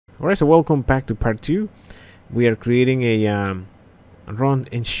Alright, so welcome back to part 2. We are creating a run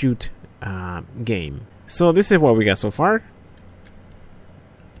and shoot game. So this is what we got so far.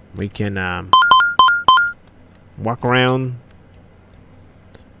 We can walk around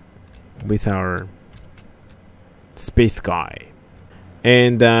with our space guy.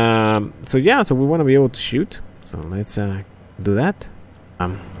 And so yeah, so we want to be able to shoot. So let's do that.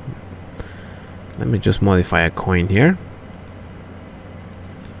 Let me just modify a coin here.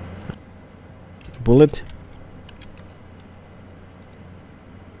 Bullet.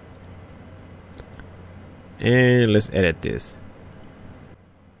 And let's edit this.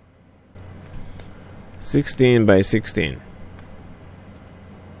 16 by 16.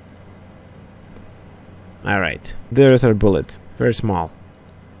 Alright, there's our bullet. Very small.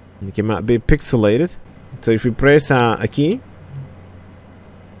 It cannot be pixelated. So if you press a key,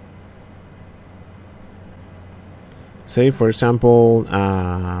 say for example,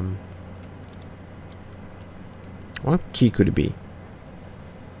 what key could it be?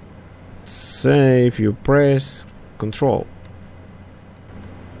 Say if you press control,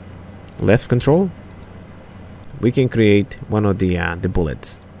 left control, we can create one of the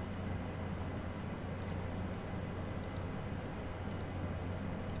bullets.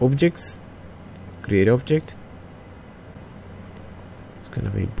 Objects, create object. It's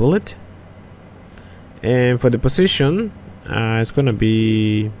gonna be bullet, and for the position, it's gonna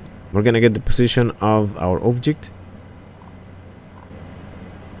be, we're gonna get the position of our object.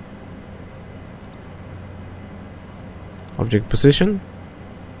 Object position.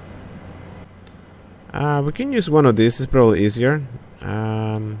 We can use one of these. It's probably easier.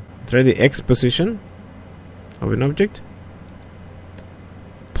 Try the X position of an object.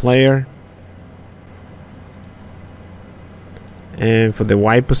 Player. And for the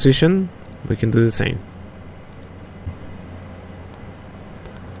Y position, we can do the same.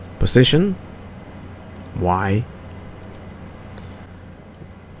 Position. Y.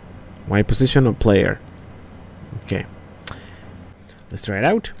 Y position of player. Okay. Let's try it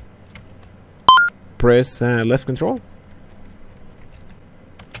out. Press left control.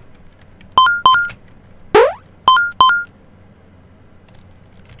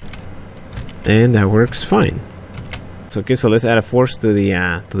 And that works fine. So okay, so let's add a force to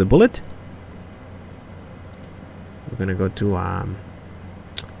the bullet. We're gonna go to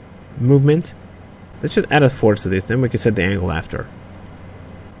movement. Let's just add a force to this, then we can set the angle after.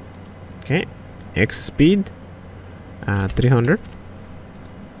 Okay, X speed 300.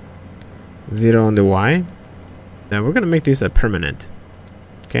 0 on the Y. Now we're gonna make this a permanent.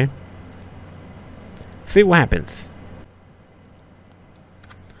 Okay. See what happens.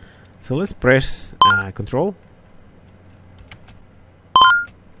 So let's press control.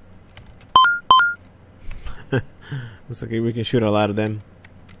 Looks like we can shoot a lot of them.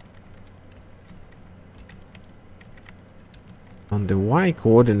 On the Y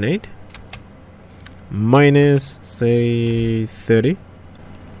coordinate, minus say 30.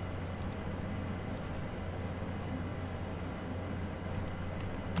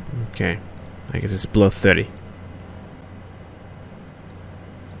 Okay, I guess it's plus 30.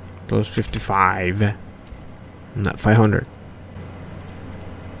 Plus 55. Not 500.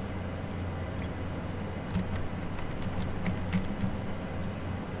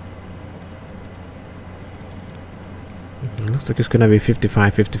 It looks like it's gonna be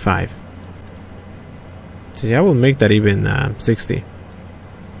 55, 55. So yeah, I will make that even 60.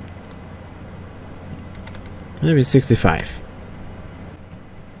 Maybe 65.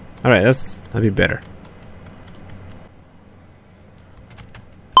 Alright, that'll be better.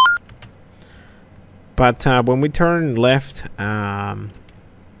 But when we turn left,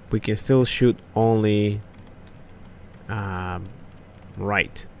 we can still shoot only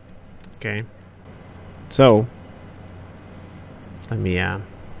right. Okay. So let me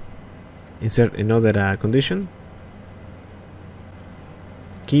insert another condition.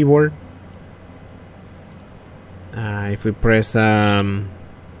 Keyboard. If we press the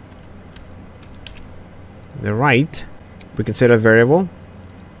right, we can set a variable.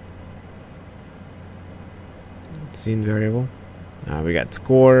 Scene variable. We got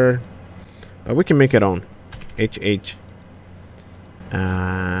score, but we can make it on HH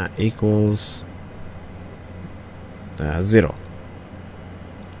equals 0,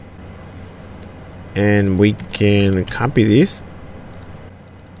 and we can copy this,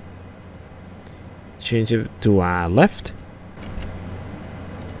 change it to left,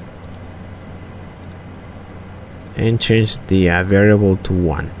 and change the variable to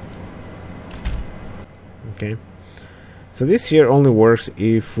 1. Okay, so this here only works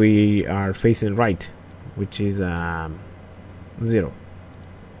if we are facing right, which is 0.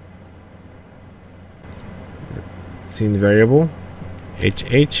 scene variable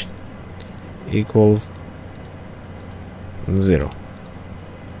HH equals 0.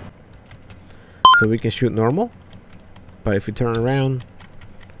 So we can shoot normal, but if we turn around,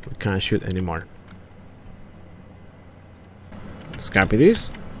 we can't shoot anymore. Let's copy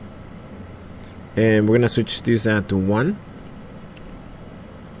this, and we're gonna switch this to 1,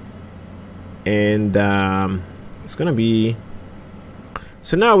 and it's gonna be.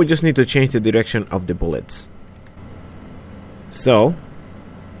 So now we just need to change the direction of the bullets. So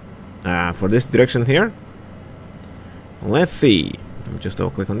for this direction here, let's see. Let me just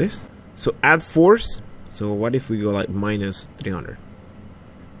double click on this. So add force. So what if we go like minus 300?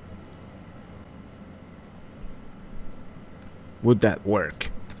 Would that work?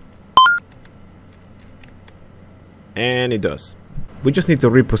 And it does. We just need to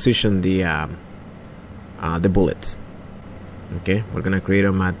reposition the bullets. Okay, we're gonna create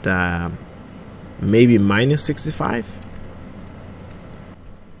them at maybe minus 65.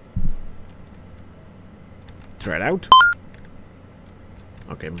 Try it out.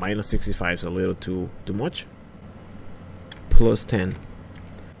 Okay, minus 65 is a little too much. Plus 10.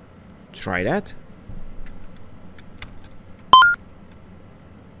 Try that.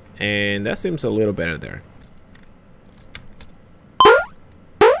 And that seems a little better there.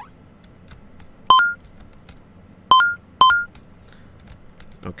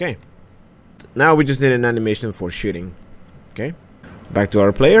 Okay. Now we just need an animation for shooting. Okay. Back to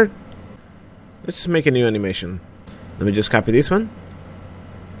our player. Let's just make a new animation. Let me just copy this one.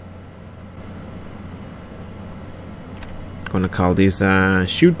 Gonna call this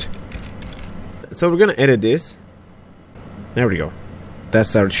shoot. So we're gonna edit this. There we go.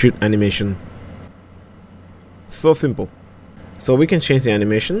 That's our shoot animation. So simple. So we can change the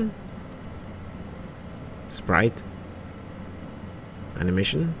animation. Sprite.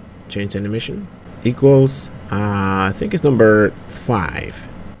 Animation. Change animation. Equals, I think it's number 5.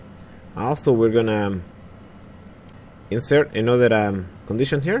 Also, we're gonna insert another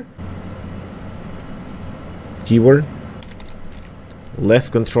condition here. Keyword.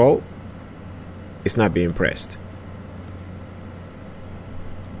 Left control is not being pressed.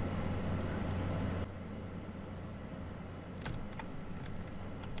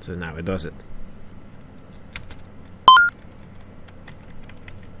 So now it does it.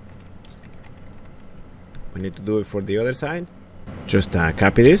 We need to do it for the other side. Just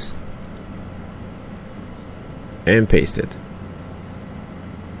copy this and paste it.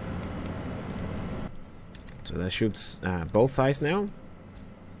 So that shoots both sides now.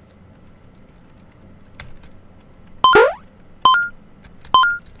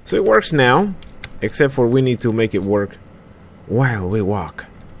 So it works now, except for we need to make it work while we walk,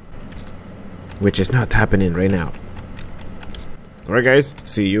 which is not happening right now. Alright guys,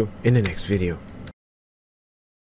 see you in the next video.